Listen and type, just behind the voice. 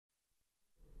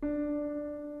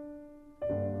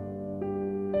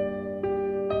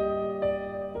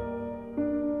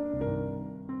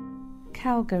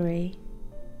Calgary,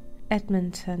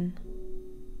 Edmonton,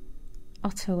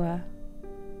 Ottawa,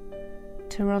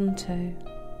 Toronto,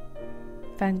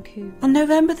 Vancouver. On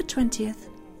November the 20th,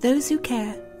 those who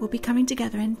care will be coming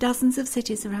together in dozens of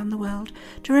cities around the world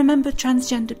to remember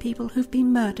transgender people who've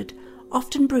been murdered,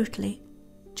 often brutally,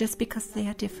 just because they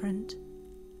are different.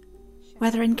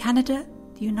 Whether in Canada,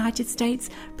 the United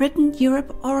States, Britain,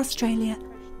 Europe or Australia,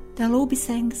 they'll all be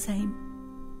saying the same.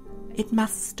 It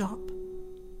must stop.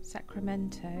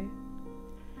 Sacramento.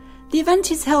 The event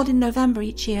is held in November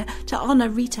each year to honour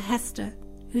Rita Hester,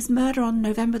 whose murder on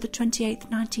November the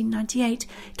 28th, 1998,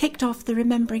 kicked off the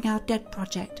Remembering Our Dead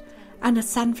project and a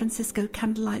San Francisco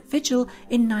candlelight vigil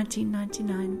in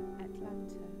 1999.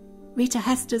 Atlanta. Rita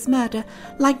Hester's murder,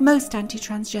 like most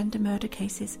anti-transgender murder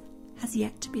cases, has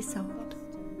yet to be solved.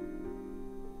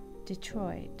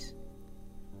 Detroit.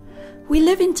 We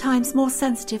live in times more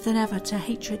sensitive than ever to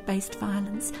hatred-based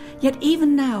violence, yet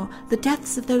even now the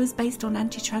deaths of those based on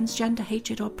anti-transgender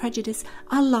hatred or prejudice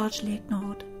are largely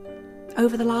ignored.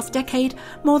 Over the last decade,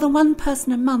 more than one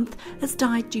person a month has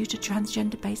died due to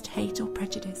transgender-based hate or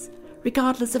prejudice,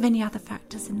 regardless of any other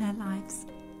factors in their lives.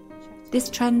 This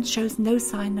trend shows no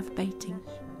sign of abating.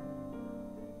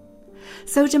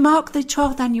 So to mark the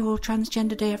 12th annual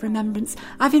Transgender Day of Remembrance,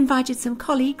 I've invited some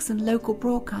colleagues and local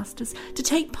broadcasters to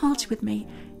take part with me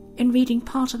in reading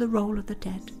part of the Roll of the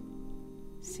Dead.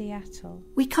 Seattle.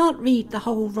 We can't read the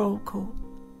whole roll call.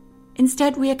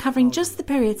 Instead, we are covering just the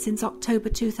period since October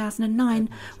 2009,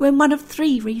 when one of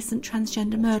 3 recent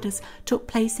transgender murders took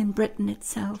place in Britain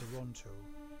itself.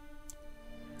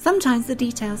 Sometimes the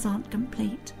details aren't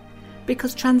complete,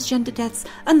 because transgender deaths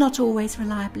are not always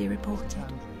reliably reported.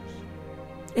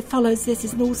 It follows this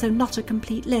is also not a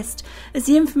complete list, as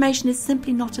the information is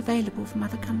simply not available from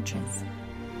other countries.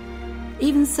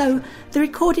 Even so, the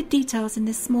recorded details in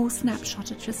this small snapshot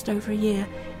of just over a year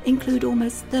include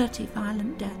almost 30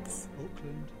 violent deaths.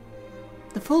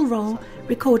 The full roll,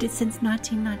 recorded since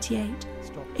 1998,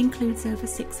 includes over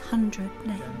 600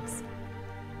 names.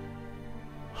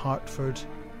 Hartford.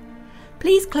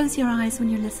 Please close your eyes when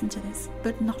you listen to this,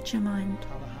 but not your mind.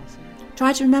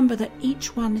 Try to remember that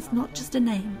each one is not just a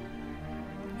name.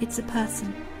 It's a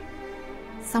person,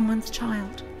 someone's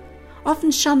child,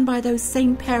 often shunned by those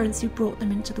same parents who brought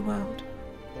them into the world,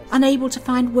 unable to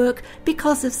find work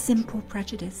because of simple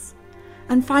prejudice,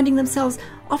 and finding themselves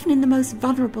often in the most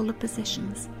vulnerable of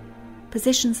positions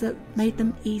that made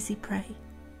them easy prey.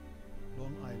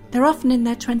 They're often in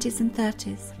their 20s and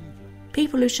 30s,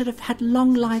 people who should have had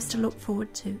long lives to look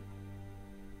forward to.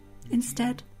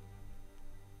 Instead,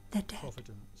 they're dead.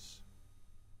 Providence.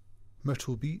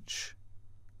 Myrtle Beach.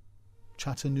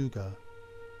 Chattanooga.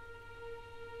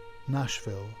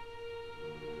 Nashville.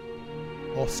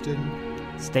 Austin.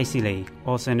 Stacey Lee,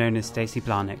 also known as Stacey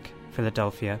Blarnick,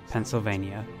 Philadelphia,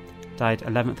 Pennsylvania, died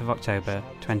 11th of October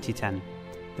 2010.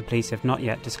 The police have not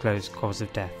yet disclosed cause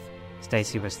of death.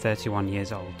 Stacey was 31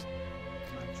 years old.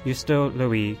 Justo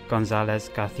Luis Gonzalez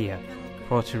Garcia,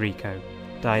 Puerto Rico,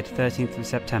 died 13th of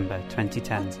September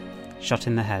 2010, shot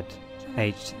in the head,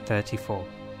 aged 34.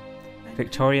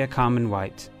 Victoria Carmen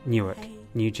White, Newark,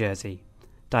 New Jersey,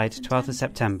 died 12th of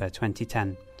September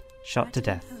 2010, shot to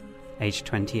death, aged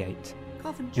 28.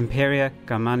 Imperia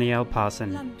Gamaliel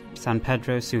Parson, San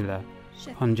Pedro Sula,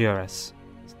 Honduras,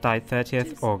 died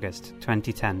 30th August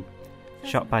 2010,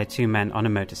 shot by 2 men on a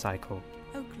motorcycle.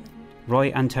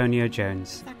 Roy Antonio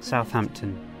Jones,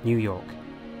 Southampton, New York,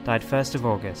 died 1st of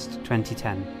August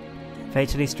 2010,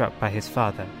 fatally struck by his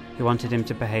father, who wanted him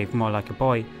to behave more like a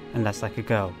boy and less like a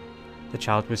girl. The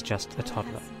child was just a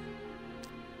toddler.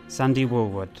 Sandy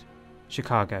Woolwood,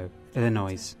 Chicago,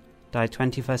 Illinois, died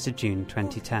 21st of June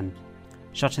 2010,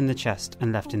 shot in the chest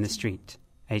and left in the street,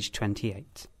 aged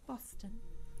 28. Boston.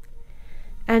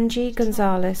 Angie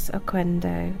Gonzalez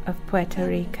Oquendo of Puerto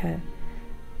Rico,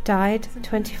 died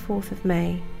 24th of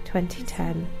May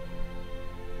 2010,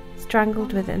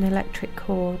 strangled with an electric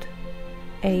cord,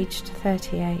 aged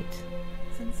 38.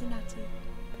 Cincinnati.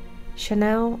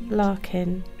 Chanel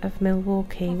Larkin of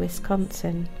Milwaukee,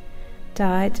 Wisconsin,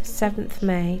 died 7th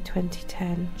May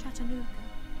 2010, Chattanooga.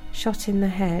 shot in the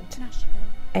head, Nashville.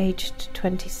 aged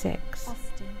 26.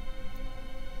 Austin.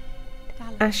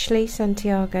 Dallas. Ashley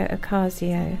Santiago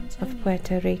Ocasio of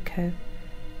Puerto Rico,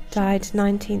 died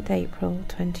 19th April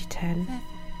 2010,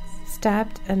 Fairfax.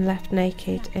 stabbed and left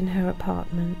naked in her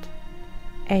apartment,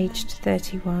 aged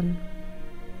 31.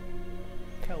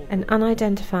 An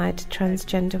unidentified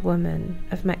transgender woman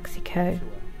of Mexico,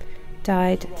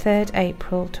 died 3rd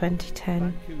April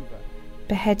 2010,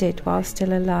 beheaded while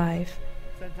still alive.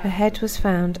 Her head was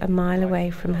found a mile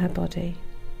away from her body.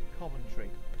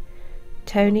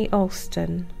 Tony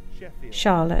Alston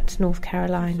Charlotte, North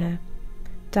Carolina.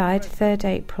 Died 3rd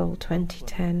April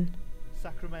 2010.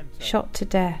 Shot to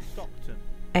death,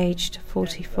 aged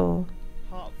 44.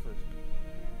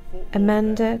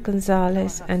 Amanda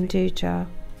Gonzalez Andujar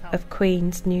of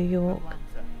Queens, New York.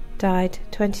 Died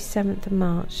 27th of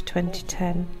March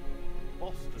 2010.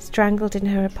 Strangled in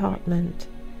her apartment,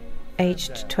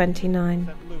 aged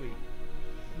 29.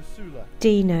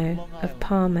 Dino of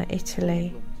Parma,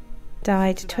 Italy.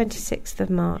 Died 26th of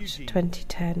March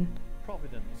 2010.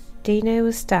 Dino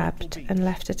was stabbed and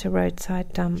left at a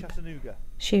roadside dump.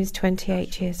 She was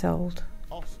 28 years old.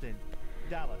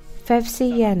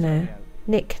 Fevzi Yener,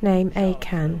 nickname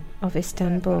Akan, of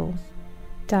Istanbul.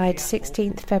 Died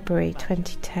 16th February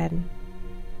 2010.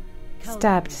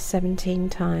 Stabbed 17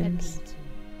 times.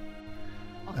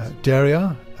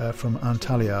 Derya from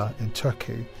Antalya in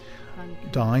Turkey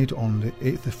died on the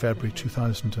 8th of February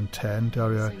 2010.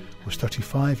 Derya was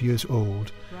 35 years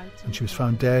old and she was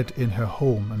found dead in her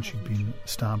home and she'd been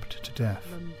stabbed to death.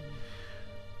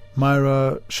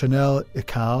 Myra Chanel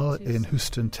Ikal in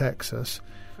Houston, Texas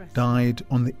died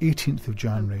on the 18th of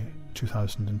January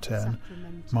 2010.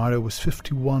 Myra was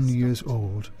 51 years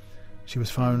old. She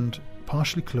was found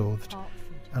partially clothed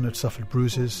and had suffered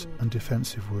bruises and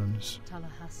defensive wounds.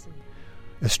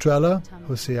 Estrella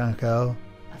Jose Angel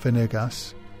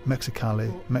Venegas,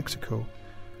 Mexicali, Mexico,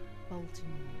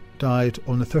 died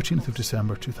on the 13th of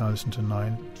December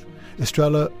 2009.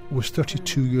 Estrella was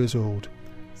 32 years old.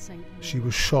 She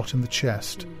was shot in the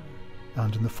chest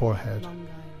and in the forehead.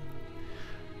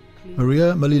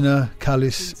 Maria Molina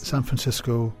Callis, San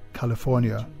Francisco,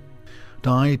 California,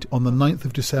 died on the 9th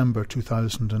of December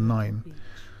 2009.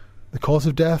 The cause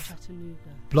of death?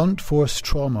 Blunt force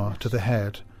trauma to the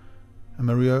head, and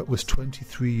Maria was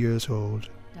 23 years old.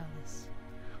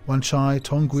 Wanchai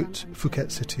Tongwit,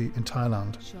 Phuket City in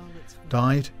Thailand,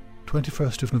 died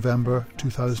 21st of November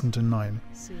 2009.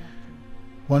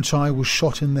 Wanchai was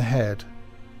shot in the head.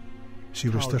 She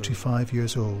was 35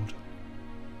 years old.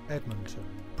 Edmonton.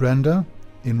 Brenda,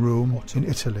 in Rome, in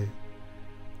Italy,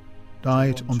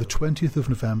 died on the 20th of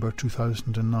November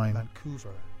 2009.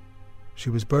 Vancouver. She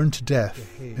was burned to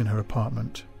death in her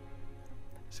apartment.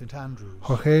 St. Andrews.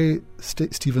 Jorge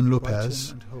Stephen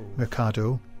Lopez,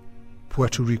 Mercado,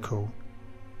 Puerto Rico,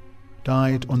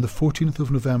 died on the 14th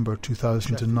of November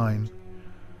 2009.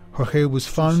 Jorge was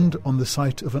found on the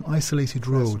site of an isolated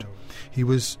road. He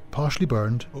was partially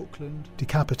burned,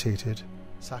 decapitated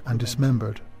and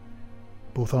dismembered,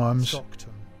 both arms,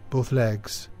 both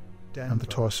legs and the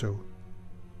torso.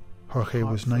 Jorge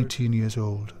was 19 years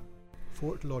old.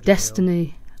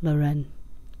 Destiny Loren,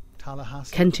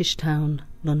 Kentish Town,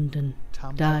 London,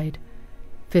 died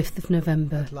 5th of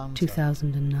November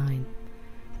 2009.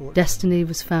 Destiny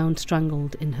was found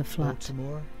strangled in her flat.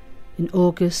 In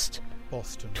August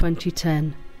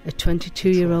 2010, a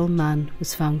 22-year-old man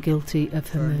was found guilty of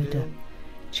her murder.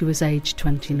 She was aged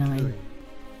 29.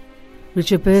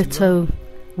 Rigoberto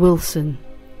Wilson,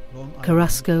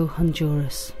 Carrasco,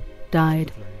 Honduras,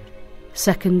 died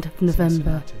 2nd of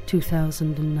November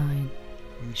 2009,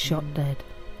 shot dead.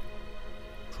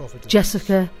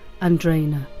 Jessica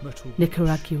Andrena,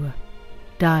 Nicaragua,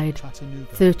 died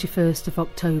 31st of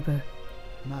October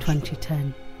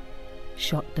 2010,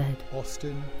 shot dead.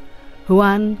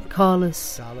 Juan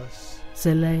Carlos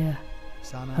Zelaya,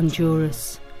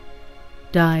 Honduras,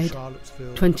 died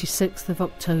 26th of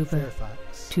October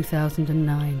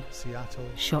 2009,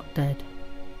 shot dead.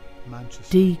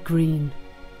 D. Green,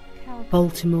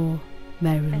 Baltimore,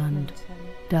 Maryland,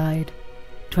 died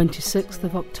 26th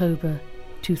of October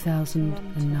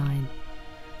 2009,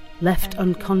 left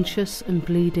unconscious and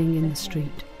bleeding in the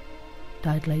street,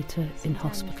 died later in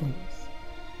hospital.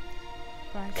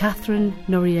 Catherine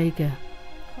Noriega,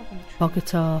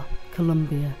 Bogota,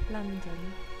 Colombia,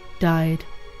 died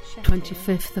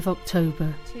 25th of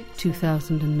October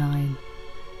 2009,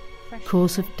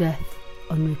 cause of death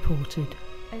unreported.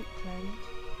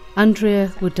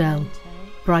 Andrea Waddell,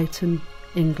 Brighton,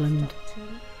 England,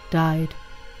 died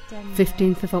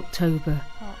 15th of October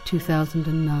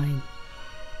 2009,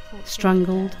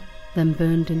 strangled, then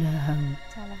burned in her home.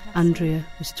 Andrea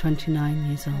was 29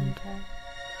 years old.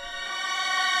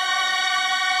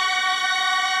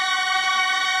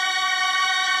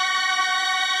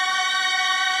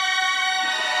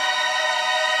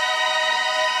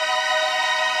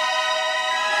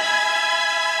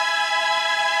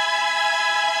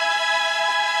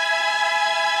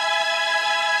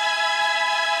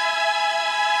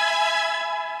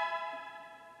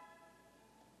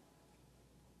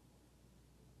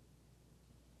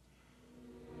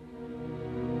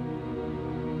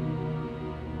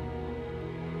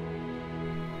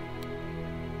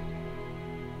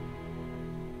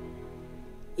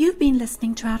 been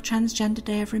listening to our Transgender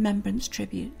Day of Remembrance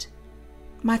tribute.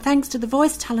 My thanks to the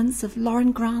voice talents of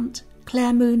Lauren Grant,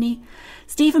 Claire Mooney,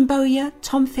 Stephen Bowyer,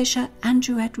 Tom Fisher,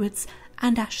 Andrew Edwards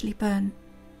and Ashley Byrne.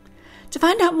 To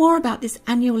find out more about this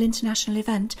annual international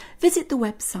event, visit the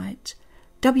website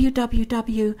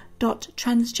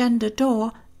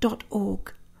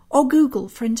www.transgenderdoor.org or Google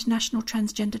for International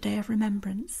Transgender Day of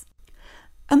Remembrance.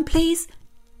 And please,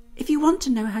 if you want to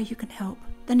know how you can help,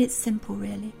 then it's simple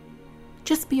really.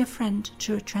 Just be a friend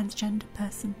to a transgender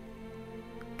person.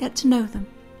 Get to know them.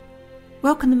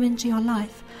 Welcome them into your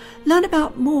life. Learn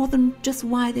about more than just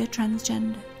why they're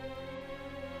transgender.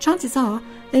 Chances are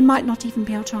they might not even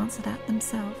be able to answer that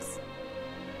themselves.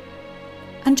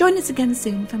 And join us again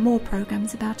soon for more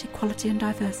programmes about equality and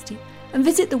diversity, and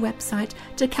visit the website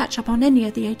to catch up on any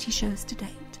of the 80 shows to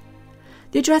date.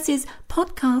 The address is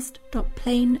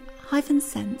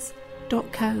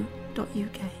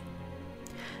podcast.plain-sense.co.uk.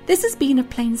 This has been a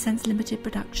Plain Sense Limited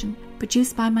production,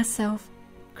 produced by myself,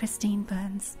 Christine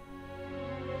Burns.